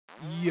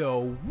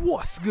Yo,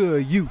 what's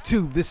good,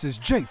 YouTube? This is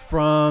Jay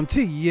from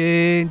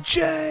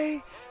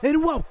TNJ,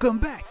 and welcome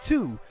back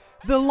to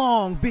the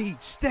Long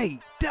Beach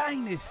State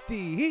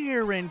Dynasty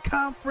here in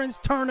conference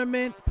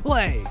tournament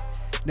play.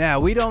 Now,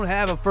 we don't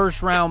have a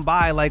first round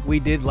bye like we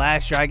did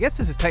last year. I guess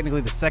this is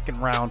technically the second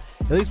round.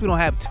 At least we don't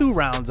have 2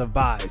 rounds of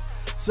byes.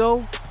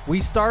 So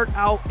we start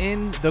out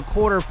in the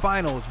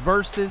quarterfinals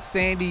versus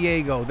San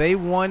Diego. They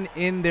won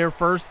in their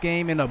first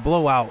game in a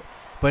blowout,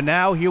 but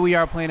now here we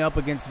are playing up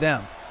against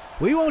them.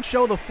 We won't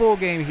show the full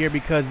game here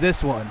because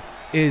this one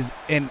is,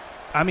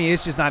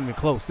 it's just not even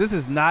close. This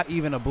is not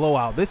even a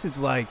blowout. This is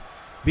like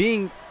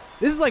playing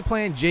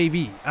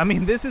JV. I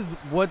mean, this is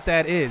what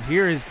that is.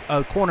 Here is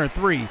a corner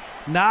 3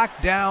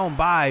 knocked down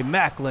by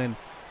Macklin.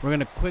 We're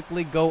going to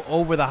quickly go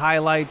over the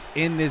highlights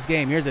in this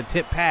game. Here's a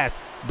tip pass.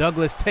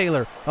 Douglas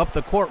Taylor up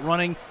the court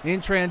running in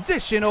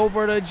transition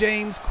over to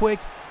James Quick.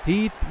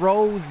 He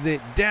throws it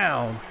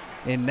down.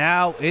 And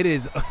now it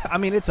is,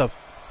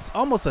 it's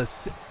almost a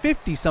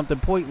 50-something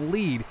point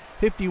lead,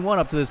 51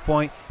 up to this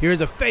point. Here's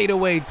a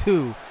fadeaway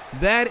 2.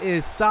 That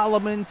is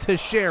Solomon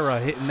Teixeira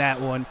hitting that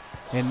one.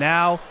 And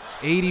now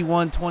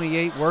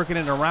 81-28, working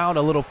it around.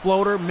 A little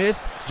floater,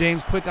 missed.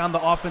 James Quick on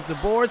the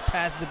offensive boards,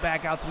 passes it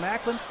back out to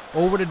Macklin,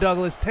 over to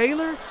Douglas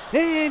Taylor,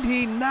 and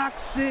he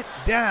knocks it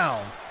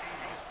down.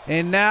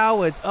 And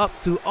now it's up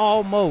to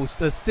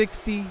almost a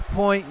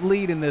 60-point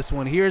lead in this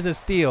one. Here's a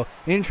steal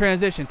in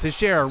transition.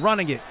 Teixeira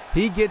running it.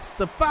 He gets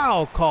the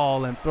foul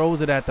call and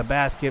throws it at the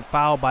basket.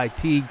 Foul by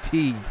Teague.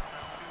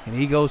 And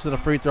he goes to the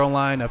free throw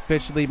line,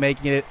 officially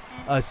making it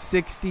a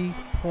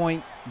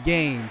 60-point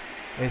game.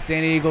 As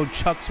San Diego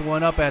chucks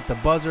one up at the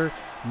buzzer.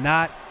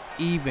 Not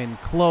even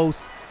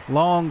close.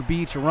 Long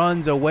Beach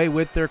runs away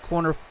with their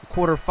quarterfinal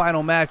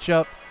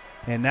matchup.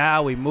 And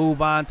now we move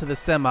on to the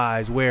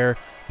semis, where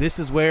this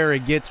is where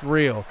it gets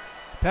real.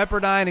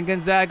 Pepperdine and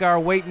Gonzaga are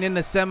waiting in the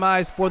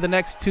semis for the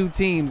next 2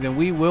 teams, and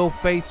we will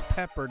face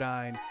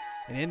Pepperdine.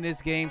 And in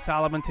this game,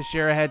 Solomon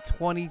Teixeira had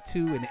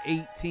 22 and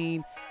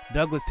 18.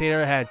 Douglas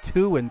Taylor had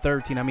 2 and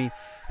 13. I mean,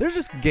 there's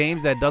just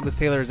games that Douglas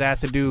Taylor is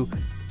asked to do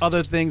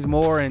other things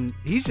more, and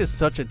he's just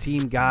such a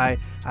team guy.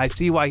 I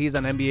see why he's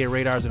on NBA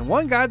radars. And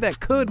one guy that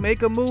could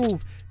make a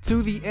move to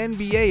the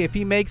NBA if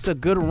he makes a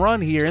good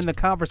run here in the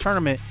conference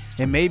tournament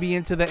and maybe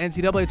into the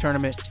NCAA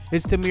tournament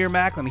is Tamir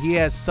Macklin. He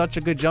has such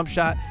a good jump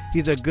shot.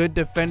 He's a good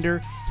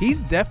defender.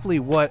 He's definitely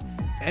what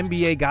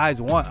NBA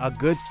guys want, a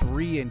good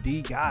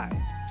 3-and-D guy.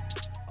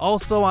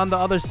 Also on the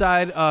other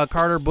side,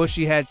 Carter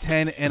Bushy had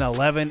 10 and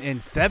 11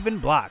 and 7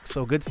 blocks.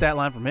 So good stat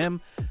line from him.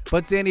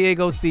 But San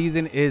Diego's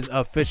season is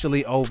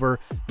officially over.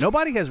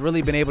 Nobody has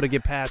really been able to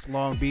get past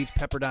Long Beach,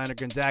 Pepperdine, or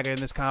Gonzaga in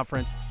this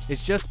conference.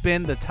 It's just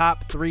been the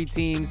top 3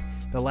 teams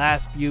the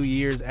last few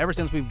years. Ever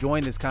since we've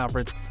joined this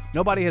conference,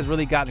 nobody has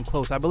really gotten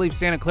close. I believe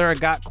Santa Clara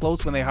got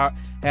close when they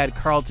had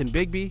Carlton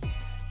Bigby.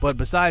 But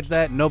besides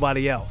that,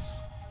 nobody else.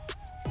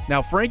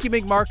 Now, Frankie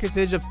McMarcus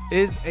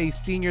is a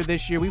senior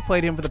this year. We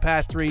played him for the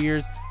past 3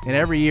 years, and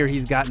every year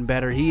he's gotten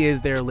better. He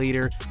is their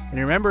leader. And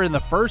remember, in the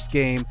first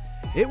game,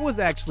 it was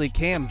actually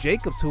Cam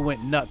Jacobs who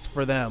went nuts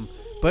for them.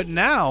 But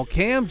now,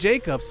 Cam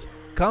Jacobs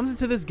comes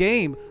into this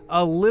game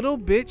a little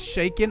bit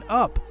shaken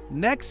up.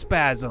 Neck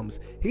spasms.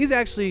 He's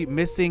actually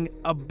missing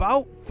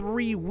about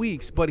 3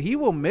 weeks, but he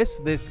will miss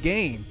this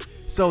game.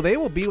 So they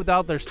will be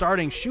without their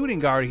starting shooting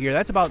guard here.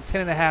 That's about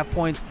 10.5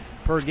 points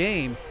per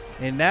game.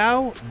 And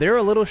now they're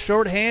a little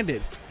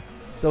short-handed.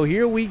 So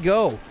here we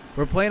go.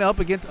 We're playing up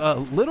against a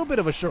little bit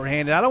of a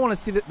short-handed. I don't want to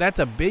see that that's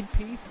a big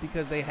piece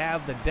because they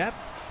have the depth.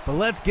 But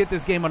let's get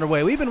this game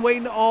underway. We've been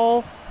waiting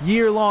all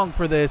year long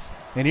for this.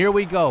 And here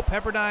we go.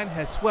 Pepperdine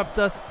has swept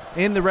us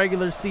in the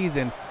regular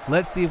season.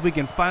 Let's see if we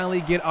can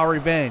finally get our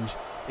revenge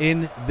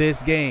in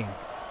this game.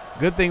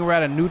 Good thing we're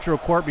at a neutral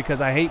court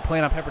because I hate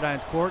playing on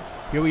Pepperdine's court.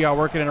 Here we are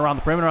working it around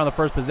the perimeter on the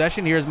first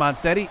possession. Here's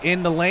Monsetti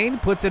in the lane,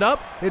 puts it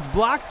up. It's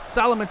blocked.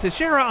 Solomon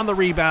Teixeira on the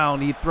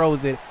rebound. He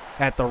throws it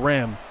at the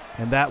rim,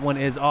 and that one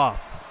is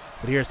off.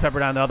 But here's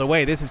Pepperdine the other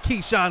way. This is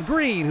Keyshawn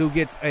Green who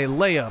gets a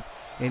layup,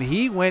 and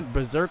he went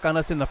berserk on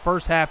us in the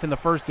first half in the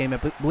first game. I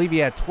believe he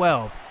had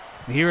 12.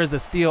 And here is a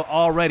steal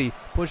already,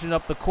 pushing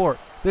up the court.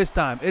 This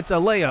time it's a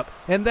layup,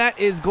 and that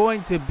is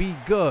going to be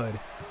good.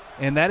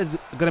 And that is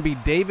going to be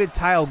David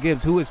Tyle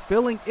Gibbs, who is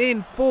filling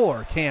in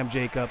for Cam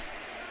Jacobs.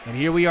 And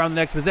here we are on the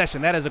next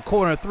possession. That is a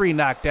corner 3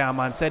 knockdown.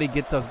 Monsetti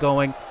gets us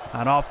going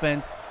on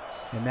offense.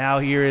 And now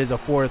here is a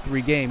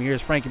 4-3 game.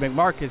 Here's Frankie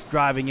McMarcus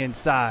driving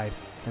inside.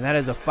 And that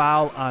is a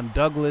foul on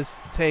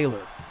Douglas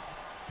Taylor.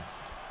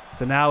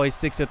 So now a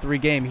 6-3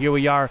 game. Here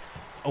we are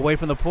away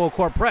from the full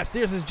court press.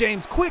 There's his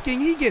James Quicking.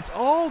 He gets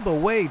all the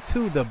way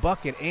to the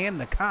bucket and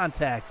the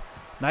contact.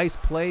 Nice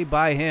play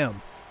by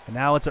him. And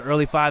now it's an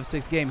early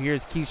 5-6 game.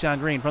 Here's Keyshawn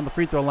Green from the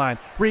free throw line.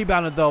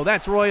 Rebounded, though.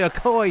 That's Roy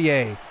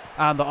Okoye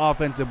on the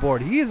offensive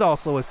board. He is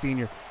also a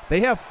senior. They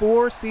have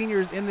 4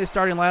 seniors in this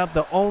starting lineup.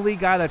 The only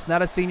guy that's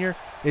not a senior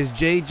is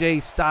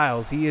J.J.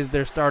 Styles. He is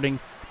their starting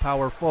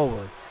power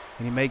forward.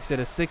 And he makes it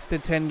a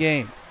 6-10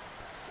 game.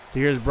 So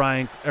here's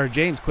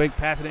James Quick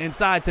passing it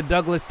inside to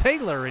Douglas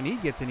Taylor, and he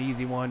gets an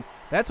easy one.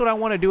 That's what I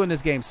want to do in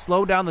this game.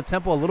 Slow down the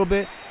tempo a little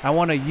bit. I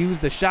want to use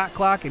the shot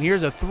clock, and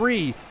here's a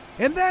 3.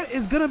 And that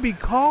is going to be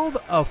called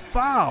a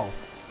foul.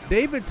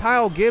 David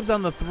Tile Gibbs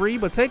on the 3,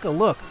 but take a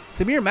look.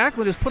 Tamir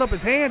Macklin just put up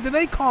his hands, and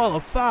they call a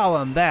foul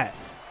on that.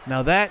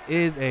 Now that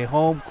is a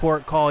home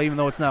court call, even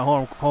though it's not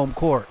home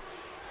court.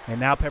 And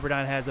now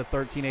Pepperdine has a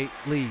 13-8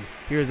 lead.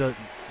 Here's a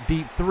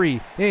deep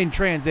 3 in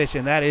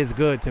transition. That is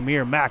good.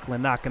 Tamir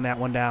Macklin knocking that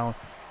one down.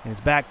 And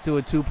it's back to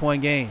a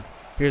 2-point game.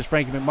 Here's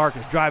Frankie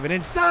McMarcus driving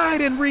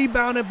inside and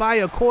rebounded by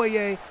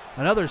Okoye.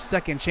 Another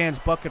second chance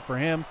bucket for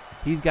him.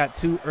 He's got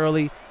 2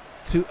 early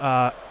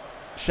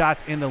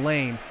shots in the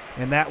lane.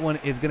 And that one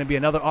is going to be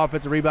another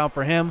offensive rebound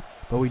for him.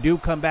 But we do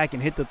come back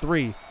and hit the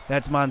 3.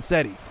 That's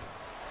Monsetti.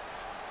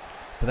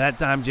 But that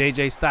time,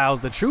 J.J. Styles,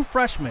 the true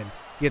freshman,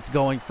 gets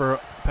going for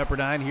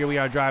Pepperdine. Here we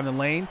are driving the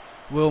lane.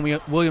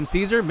 William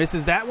Caesar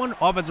misses that one.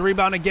 Offensive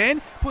rebound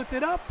again. Puts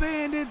it up,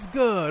 and it's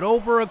good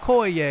over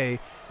Okoye.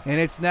 And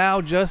it's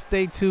now just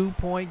a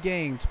 2-point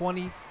game,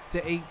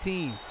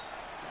 20-18.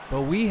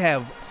 But we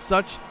have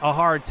such a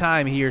hard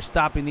time here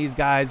stopping these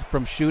guys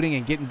from shooting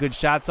and getting good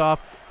shots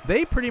off.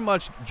 They pretty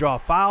much draw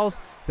fouls.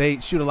 They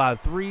shoot a lot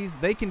of threes.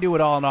 They can do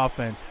it all on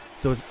offense.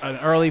 So it's an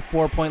early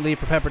 4-point lead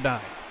for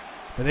Pepperdine.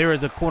 But there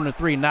is a corner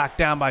 3 knocked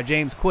down by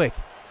James Quick.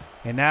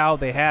 And now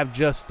they have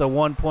just the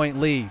 1-point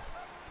lead.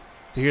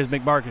 So here's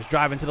McMarcus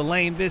driving to the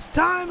lane this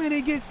time, and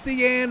he gets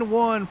the and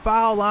 1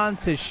 foul on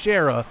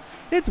Teixeira.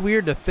 It's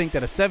weird to think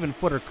that a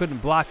 7-footer couldn't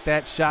block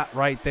that shot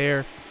right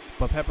there,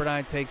 but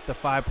Pepperdine takes the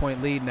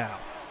 5-point lead now.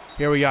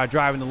 Here we are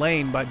driving the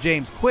lane by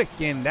James Quick,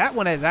 and that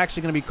one is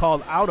actually going to be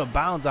called out of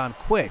bounds on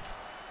Quick.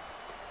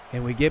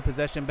 And we get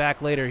possession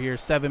back later here,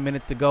 7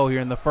 minutes to go here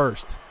in the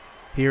first.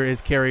 Here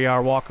is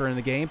Carrier Walker in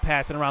the game,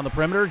 passing around the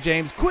perimeter.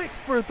 James Quick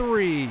for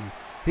 3.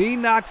 He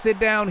knocks it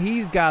down.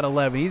 He's got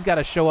 11. He's got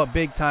to show up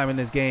big time in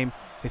this game.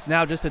 It's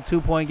now just a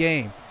 2-point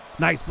game.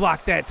 Nice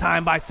block that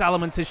time by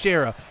Solomon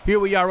Teixeira. Here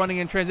we are running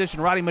in transition.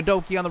 Roddy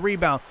Madoki on the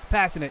rebound,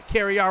 passing it.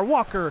 Carrier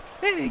Walker,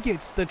 and he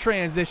gets the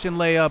transition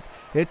layup.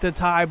 It's a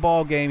tie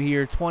ball game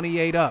here,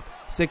 28 up,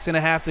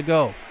 6.5 to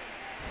go.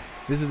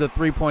 This is a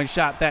 3-point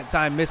shot that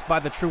time missed by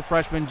the true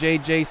freshman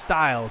J.J.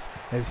 Styles.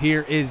 As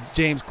here is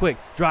James Quick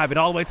driving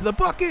all the way to the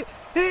bucket,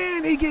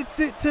 and he gets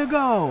it to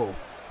go.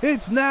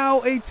 It's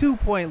now a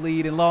 2-point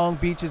lead in Long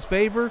Beach's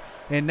favor.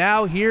 And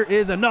now here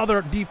is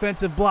another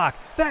defensive block,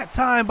 that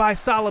time by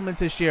Solomon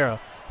Teixeira.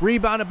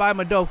 Rebounded by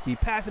Madoki,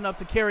 passing up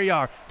to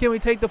Carrier. Can we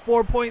take the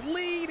 4-point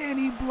lead? And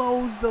he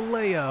blows the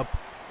layup.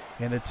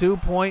 And the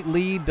 2-point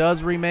lead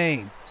does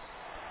remain.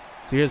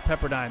 So here's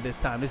Pepperdine this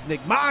time. This is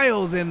Nick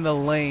Miles in the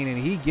lane, and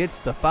he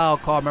gets the foul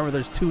call. Remember,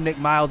 there's 2 Nick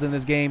Miles in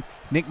this game.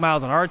 Nick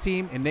Miles on our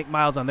team and Nick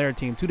Miles on their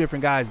team. 2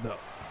 different guys, though.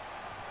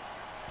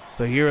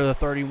 So here are the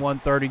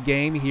 31-30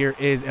 game. Here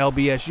is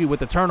LBSU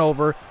with the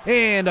turnover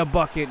and a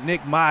bucket.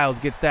 Nick Miles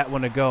gets that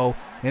one to go,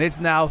 and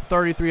it's now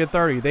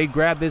 33-30. They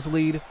grab this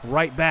lead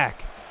right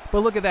back.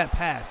 But look at that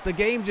pass. The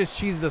game just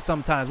cheeses us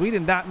sometimes. We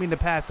did not mean to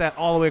pass that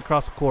all the way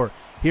across the court.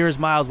 Here's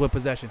Miles with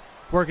possession.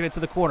 Working it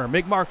to the corner.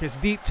 McMarcus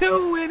deep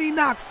 2, and he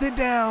knocks it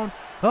down.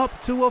 Up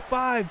to a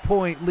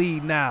 5-point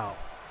lead now.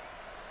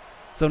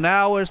 So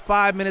now there's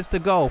 5 minutes to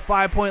go.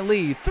 5-point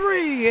lead.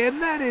 3,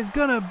 and that is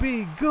going to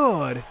be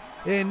good.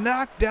 And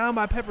knocked down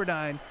by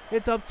Pepperdine.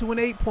 It's up to an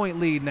 8-point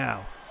lead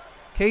now.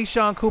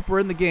 Kayshawn Cooper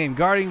in the game,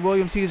 guarding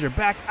William Caesar.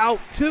 Back out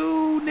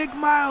to Nick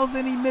Miles,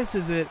 and he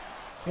misses it.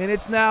 And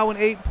it's now an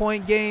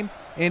 8-point game,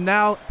 and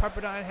now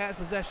Pepperdine has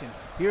possession.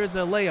 Here's a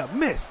layup,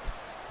 missed.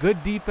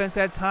 Good defense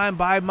that time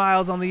by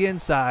Miles on the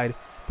inside,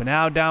 but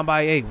now down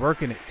by 8,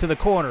 working it to the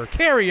corner.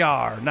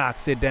 Carrier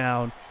knocks it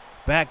down.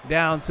 Back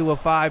down to a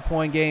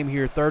 5-point game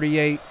here,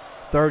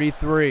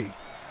 38-33.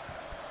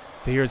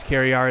 So here's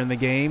Carrier in the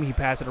game. He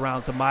passes it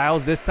around to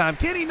Miles. This time,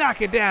 can he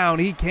knock it down?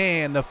 He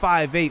can. The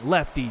 5'8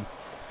 lefty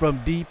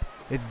from deep.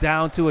 It's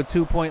down to a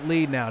 2-point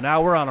lead now.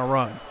 Now we're on a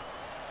run.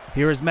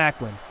 Here is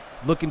Macklin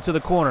looking to the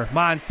corner.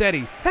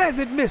 Monsetti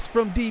hasn't missed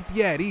from deep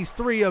yet. He's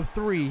 3 of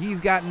 3.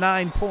 He's got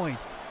 9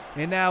 points.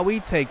 And now we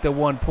take the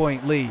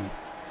 1-point lead.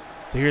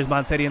 So here's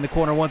Monsetti in the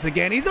corner once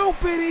again. He's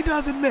open. He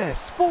doesn't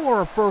miss.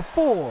 4 for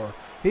 4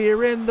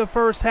 here in the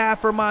first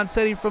half for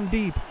Monsetti from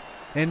deep.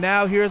 And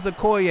now here's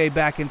Okoye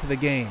back into the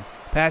game.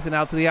 Passing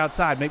out to the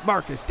outside.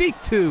 McMarcus, deep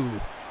 2.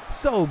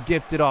 So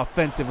gifted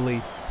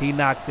offensively. He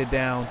knocks it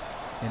down.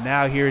 And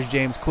now here's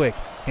James Quick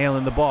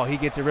handling the ball. He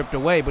gets it ripped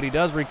away, but he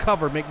does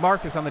recover.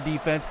 McMarcus on the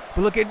defense.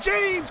 But look at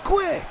James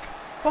Quick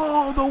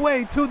all the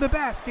way to the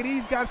basket.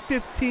 He's got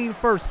 15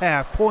 first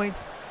half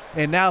points.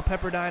 And now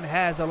Pepperdine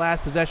has the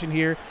last possession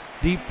here.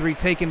 Deep 3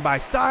 taken by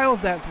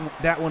Styles.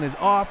 That one is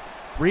off.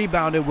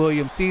 Rebounded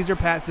William Caesar.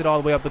 Passed it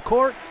all the way up the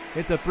court.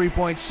 It's a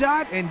 3-point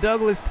shot, and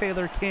Douglas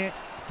Taylor can't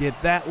get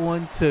that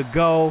one to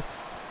go.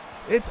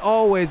 It's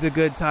always a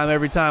good time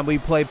every time we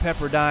play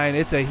Pepperdine.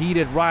 It's a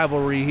heated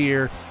rivalry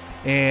here,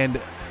 and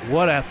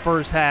what a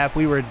first half.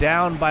 We were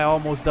down by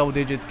almost double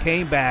digits,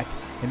 came back,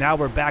 and now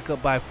we're back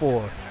up by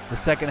 4. The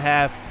second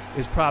half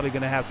is probably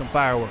going to have some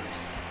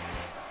fireworks.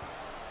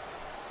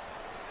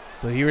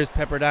 So here is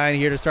Pepperdine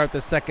here to start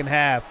the second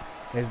half.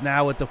 as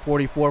now it's a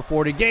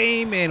 44-40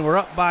 game, and we're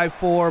up by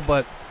 4,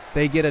 but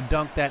they get a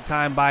dunk that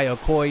time by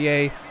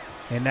Okoye,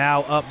 and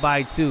now up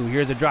by 2.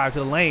 Here's a drive to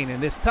the lane,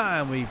 and this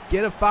time we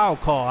get a foul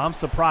call. I'm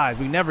surprised.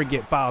 We never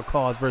get foul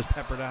calls versus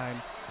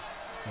Pepperdine.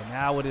 And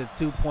now it is a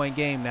 2-point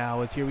game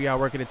now, as here we are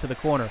working it to the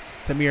corner.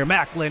 Tamir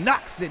Macklin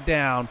knocks it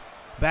down,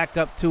 back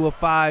up to a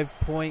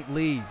 5-point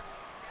lead.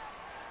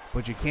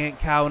 But you can't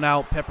count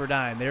out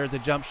Pepperdine. There's a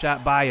jump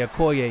shot by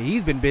Okoye.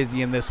 He's been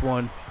busy in this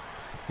one.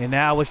 And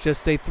now it's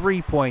just a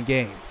 3-point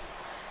game.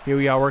 Here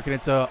we are working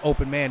it to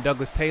open man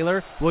Douglas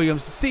Taylor.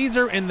 Williams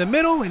Caesar in the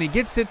middle, and he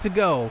gets it to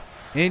go.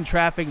 In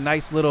traffic,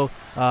 nice little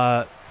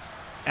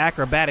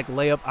acrobatic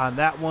layup on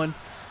that one.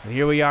 And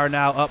here we are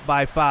now up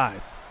by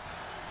 5.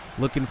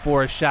 Looking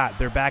for a shot.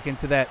 They're back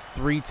into that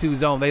 3-2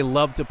 zone. They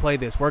love to play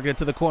this. Working it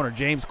to the corner.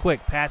 James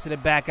Quick passing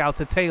it back out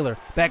to Taylor.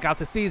 Back out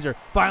to Caesar.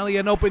 Finally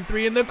an open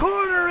 3 in the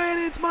corner, and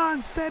it's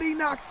Monsetti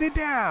knocks it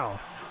down.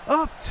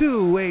 Up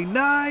to a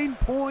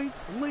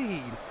 9-point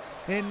lead.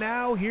 And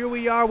now here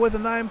we are with a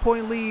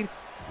 9-point lead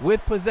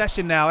with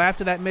possession now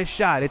after that missed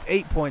shot. It's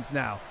 8 points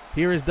now.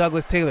 Here is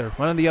Douglas Taylor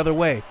running the other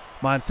way.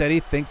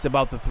 Monsetti thinks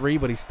about the 3,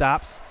 but he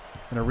stops.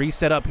 And a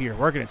reset up here,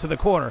 working it to the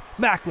corner.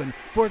 Macklin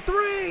for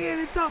 3, and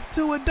it's up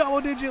to a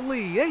double-digit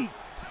lead.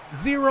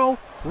 8-0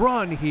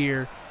 run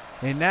here.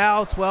 And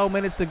now 12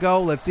 minutes to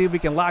go. Let's see if we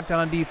can lock down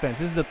on defense.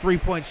 This is a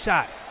 3-point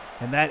shot,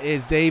 and that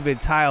is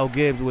David Tile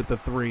Gibbs with the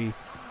 3.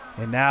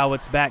 And now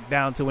it's back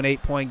down to an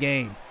 8-point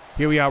game.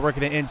 Here we are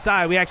working it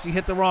inside. We actually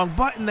hit the wrong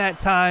button that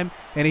time,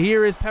 and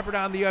here is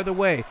Pepperdine the other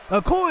way.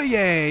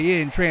 Okoye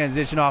in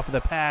transition off of the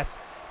pass,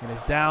 and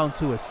it's down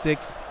to a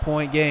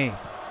 6-point game.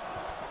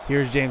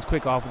 Here's James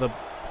Quick off of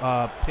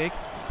the pick.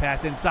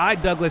 Pass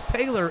inside. Douglas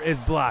Taylor is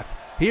blocked.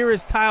 Here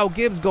is Tile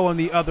Gibbs going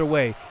the other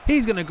way.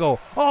 He's going to go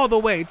all the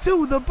way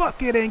to the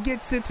bucket and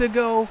gets it to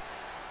go.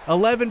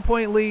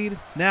 11-point lead,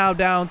 now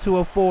down to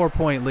a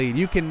 4-point lead.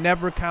 You can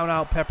never count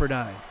out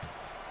Pepperdine.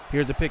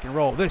 Here's a pick and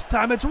roll. This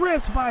time it's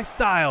ripped by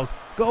Styles.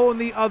 Going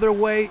the other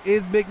way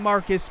is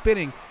McMarcus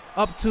spinning.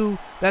 Up to,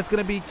 that's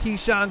going to be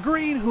Keyshawn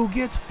Green, who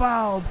gets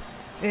fouled.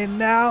 And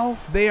now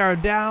they are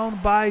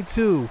down by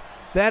 2.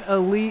 That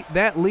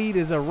lead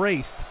is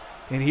erased.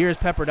 And here's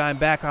Pepperdine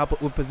back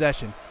up with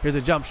possession. Here's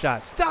a jump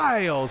shot.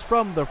 Styles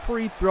from the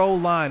free throw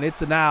line.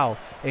 It's now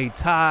a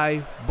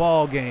tie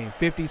ball game,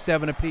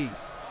 57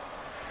 apiece.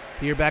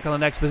 Here back on the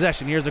next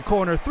possession. Here's a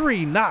corner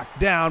 3 knocked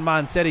down.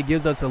 Monsetti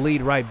gives us a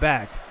lead right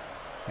back.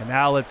 And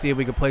now let's see if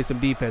we can play some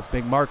defense.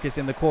 McMarcus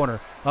in the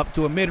corner. Up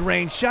to a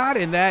mid-range shot,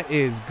 and that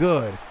is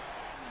good.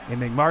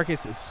 And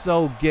McMarcus is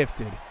so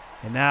gifted.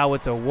 And now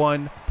it's a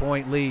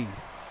 1-point lead.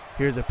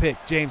 Here's a pick.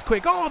 James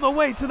Quick all the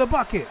way to the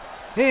bucket.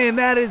 And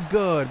that is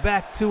good.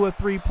 Back to a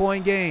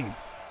 3-point game.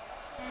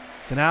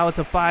 So now it's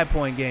a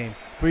 5-point game.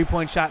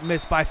 3-point shot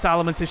missed by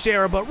Solomon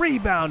Teixeira, but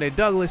rebounded.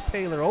 Douglas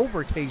Taylor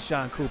over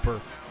Kayshawn Cooper.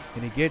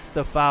 And he gets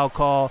the foul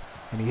call,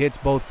 and he hits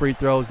both free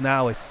throws.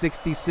 Now a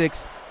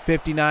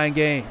 66-59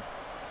 game.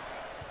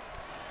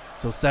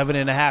 So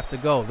 7.5 to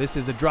go. This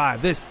is a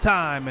drive this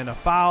time, and a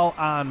foul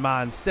on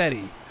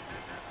Monsetti.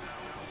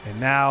 And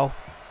now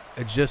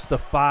it's just a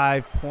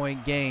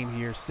 5-point game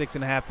here.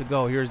 6.5 to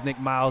go. Here's Nick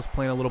Miles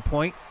playing a little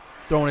point.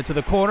 Throwing it to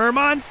the corner.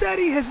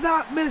 Monsetti has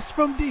not missed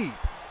from deep.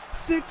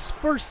 6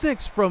 for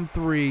 6 from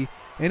 3.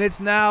 And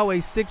it's now a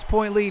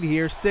 6-point lead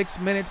here. 6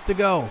 minutes to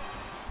go.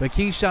 But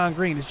Keyshawn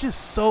Green is just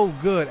so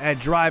good at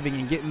driving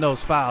and getting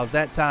those fouls.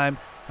 That time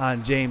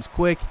on James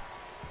Quick.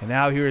 And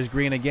now here is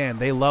Green again.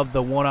 They love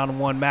the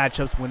one-on-one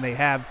matchups when they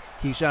have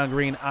Keyshawn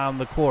Green on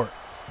the court.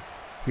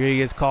 Here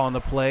he is calling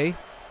the play.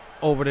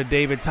 Over to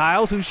David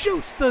Tiles, who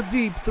shoots the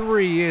deep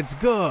 3. It's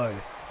good.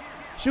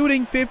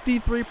 Shooting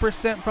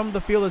 53% from the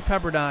field is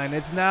Pepperdine.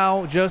 It's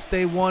now just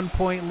a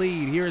 1-point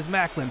lead. Here is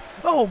Macklin.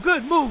 Oh,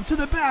 good move to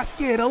the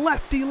basket. A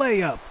lefty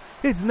layup.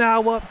 It's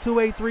now up to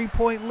a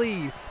 3-point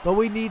lead, but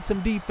we need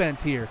some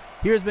defense here.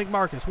 Here's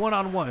McMarcus,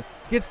 one-on-one.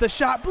 Gets the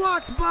shot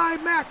blocked by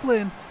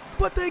Macklin,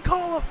 but they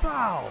call a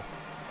foul.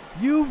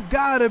 You've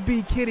got to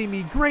be kidding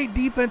me. Great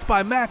defense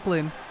by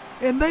Macklin,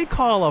 and they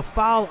call a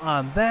foul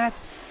on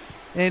that.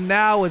 And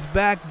now it's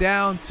back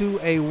down to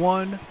a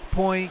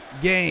 1-point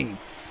game.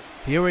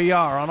 Here we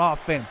are on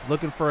offense,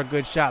 looking for a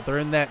good shot. They're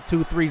in that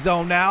 2-3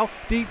 zone now.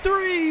 Deep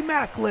 3,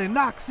 Macklin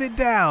knocks it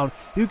down.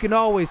 You can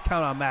always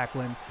count on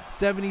Macklin.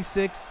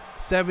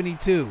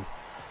 76-72.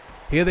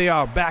 Here they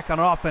are back on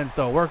offense,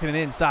 though, working it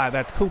inside.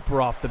 That's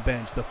Cooper off the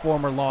bench. The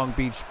former Long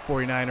Beach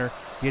 49er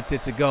gets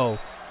it to go.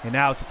 And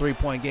now it's a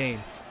 3-point game.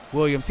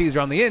 William Caesar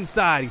on the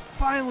inside. He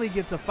finally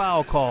gets a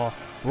foul call.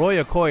 Roy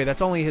Okoye,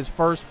 that's only his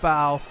first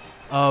foul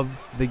of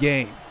the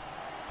game.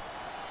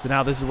 So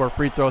now this is where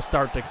free throws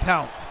start to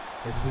count,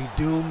 as we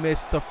do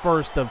miss the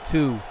first of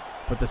 2,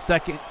 but the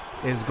second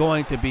is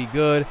going to be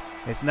good.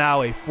 It's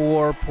now a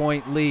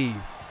 4-point lead,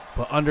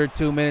 but under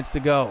 2 minutes to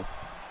go.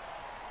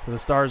 So the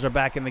Stars are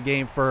back in the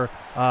game for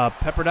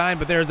Pepperdine,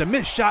 but there's a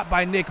missed shot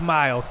by Nick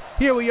Miles.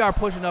 Here we are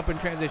pushing up in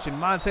transition.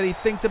 Monsetti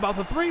thinks about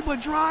the 3,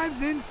 but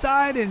drives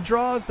inside and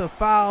draws the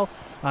foul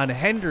on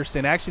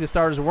Henderson. Actually, the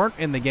Stars weren't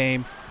in the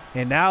game,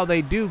 And now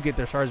they do get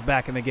their stars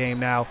back in the game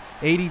now,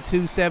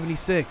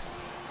 82-76.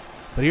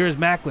 But here's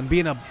Macklin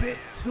being a bit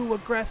too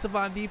aggressive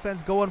on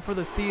defense, going for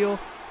the steal.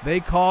 They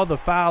call the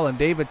foul, and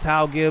David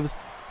Tao-Gibbs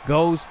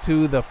goes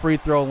to the free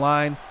throw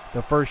line.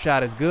 The first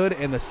shot is good,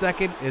 and the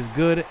second is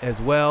good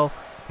as well.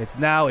 It's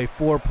now a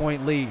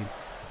 4-point lead.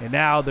 And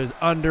now there's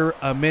under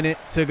a minute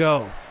to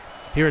go.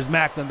 Here's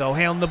Macklin, though,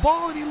 handling the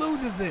ball, and he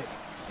loses it.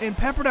 And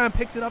Pepperdine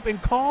picks it up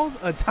and calls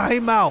a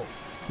timeout.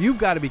 You've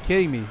got to be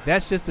kidding me.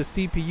 That's just a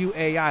CPU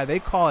AI. They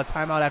call a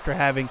timeout after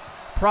having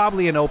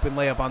probably an open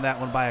layup on that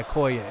one by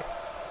Okoye.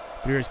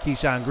 Here's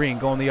Keyshawn Green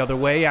going the other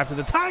way after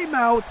the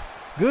timeout.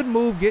 Good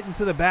move getting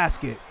to the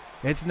basket.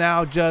 It's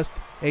now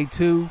just a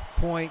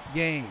 2-point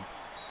game.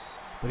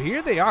 But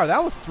here they are.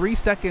 That was 3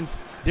 seconds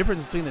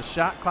difference between the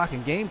shot clock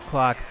and game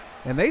clock,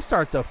 and they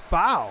start to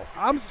foul.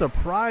 I'm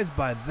surprised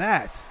by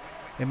that.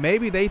 And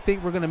maybe they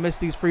think we're going to miss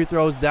these free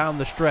throws down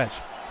the stretch.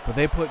 But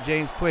they put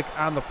James Quick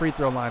on the free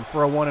throw line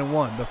for a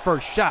 1-and-1. The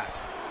first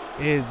shot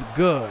is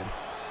good.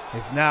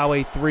 It's now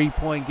a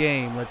 3-point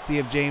game. Let's see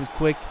if James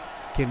Quick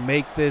can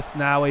make this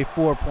now a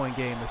 4-point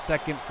game. The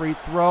second free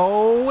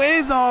throw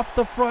is off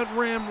the front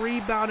rim,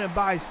 rebounded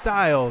by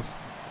Styles.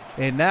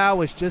 And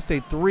now it's just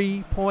a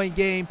 3-point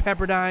game.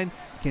 Pepperdine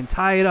can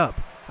tie it up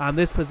on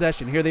this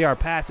possession. Here they are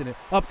passing it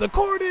up the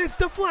court, and it's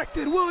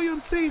deflected. William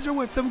Caesar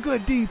with some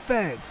good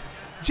defense.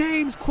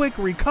 James Quick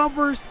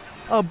recovers.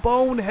 A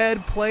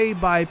bonehead play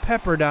by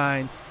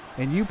Pepperdine.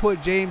 And you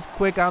put James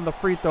Quick on the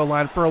free throw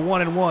line for a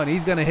 1-and-1.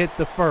 He's going to hit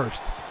the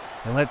first.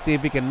 And let's see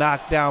if he can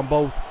knock down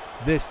both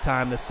this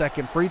time. The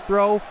second free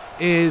throw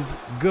is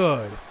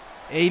good.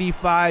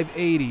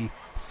 85-80,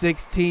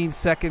 16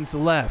 seconds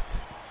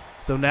left.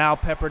 So now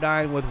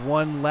Pepperdine with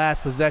one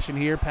last possession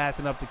here,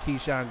 passing up to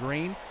Keyshawn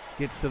Green.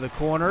 Gets to the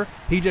corner.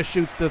 He just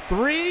shoots the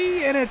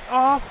three, and it's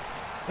off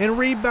and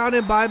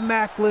rebounded by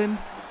Macklin.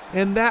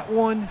 And that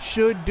one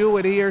should do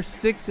it here.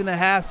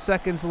 6.5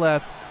 seconds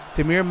left.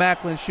 Tamir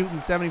Macklin shooting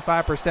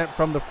 75%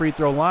 from the free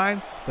throw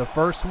line. The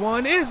first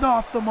one is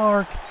off the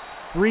mark.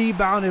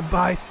 Rebounded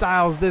by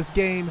Styles. This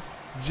game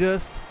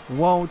just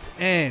won't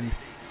end.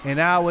 And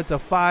now it's a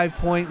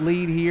 5-point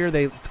lead here.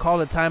 They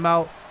called a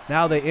timeout.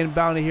 Now they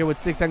inbound it here with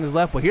 6 seconds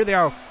left. But here they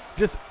are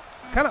just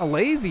kind of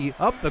lazy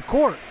up the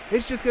court.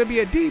 It's just going to be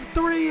a deep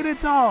three, and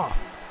it's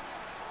off.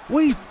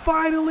 We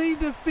finally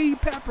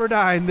defeat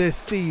Pepperdine this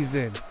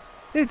season.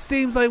 It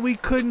seems like we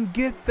couldn't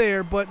get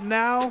there, but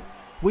now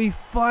we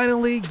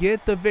finally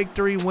get the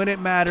victory when it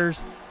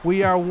matters.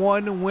 We are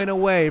 1 win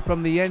away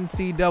from the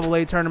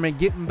NCAA tournament,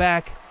 getting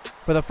back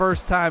for the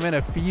first time in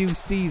a few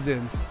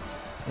seasons.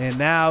 And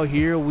now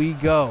here we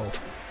go.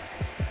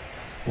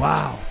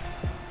 Wow,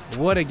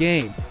 what a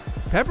game.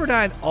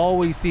 Pepperdine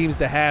always seems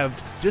to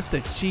have just a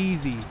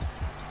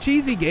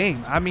cheesy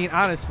game. I mean,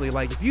 honestly,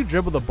 like if you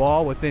dribble the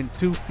ball within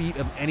 2 feet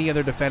of any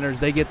other defenders,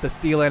 they get the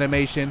steal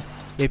animation.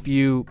 If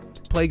you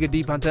play good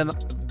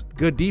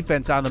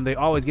defense on them, they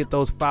always get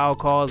those foul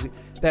calls.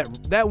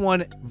 That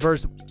one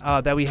verse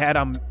that we had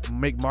on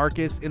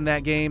McMarcus in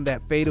that game,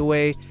 that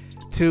fadeaway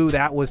too,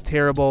 that was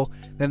terrible.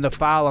 Then the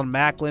foul on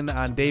Macklin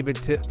on David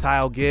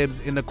Tao-Gibbs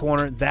in the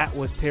corner, that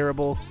was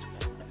terrible.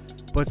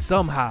 But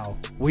somehow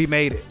we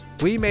made it.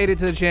 We made it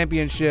to the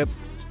championship.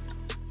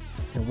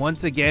 And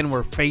once again,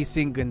 we're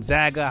facing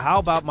Gonzaga. How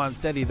about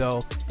Monsetti,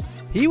 though?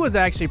 He was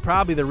actually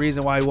probably the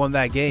reason why he won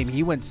that game.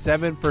 He went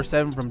 7 for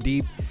 7 from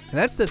deep. And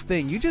that's the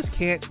thing. You just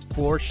can't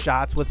force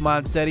shots with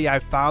Monsetti. I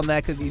found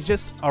that because he's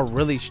just a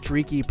really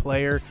streaky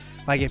player.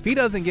 Like, if he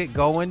doesn't get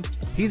going,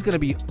 he's going to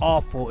be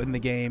awful in the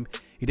game.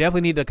 You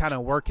definitely need to kind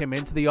of work him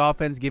into the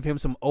offense, give him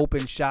some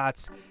open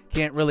shots.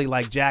 Can't really,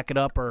 like, jack it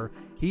up. Or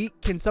he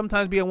can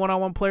sometimes be a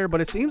one-on-one player,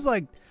 but it seems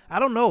like, I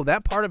don't know,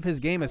 that part of his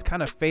game has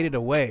kind of faded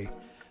away.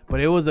 But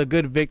it was a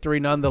good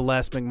victory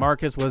nonetheless.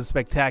 McMarcus was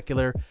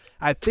spectacular.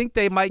 I think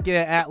they might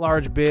get an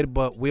at-large bid,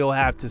 but we'll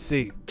have to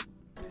see.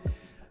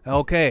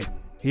 Okay,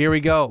 here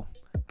we go.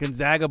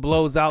 Gonzaga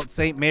blows out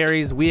St.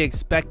 Mary's. We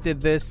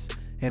expected this,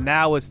 and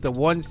now it's the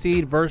 1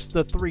 seed versus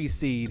the 3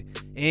 seed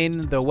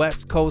in the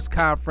West Coast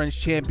Conference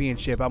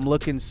Championship. I'm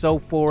looking so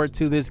forward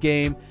to this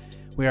game.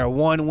 We are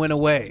 1 win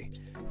away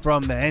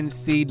from the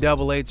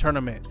NCAA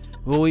tournament.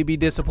 Will we be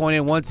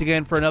disappointed once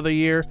again for another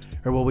year,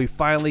 or will we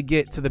finally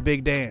get to the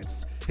big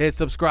dance? Hit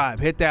subscribe,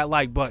 hit that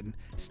like button.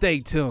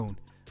 Stay tuned.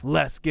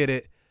 Let's get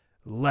it.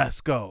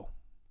 Let's go.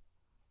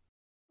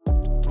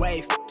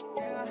 Wave.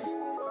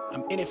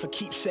 I'm in it for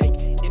keepsake.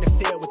 In the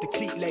field with the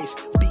cleat lace.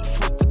 Beat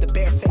freak with the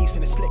bare face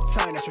and a slick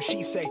tongue. That's what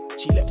she say.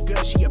 She look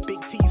good. She a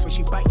big tease when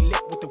she bite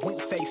lip with the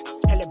wink face.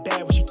 Hella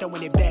bad when she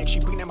throwing it back. She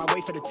bring that my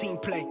way for the team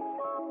play.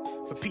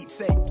 For Pete's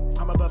sake,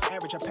 I'm above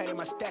average. I padded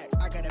my stats.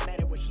 I gotta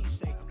matter what he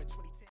say.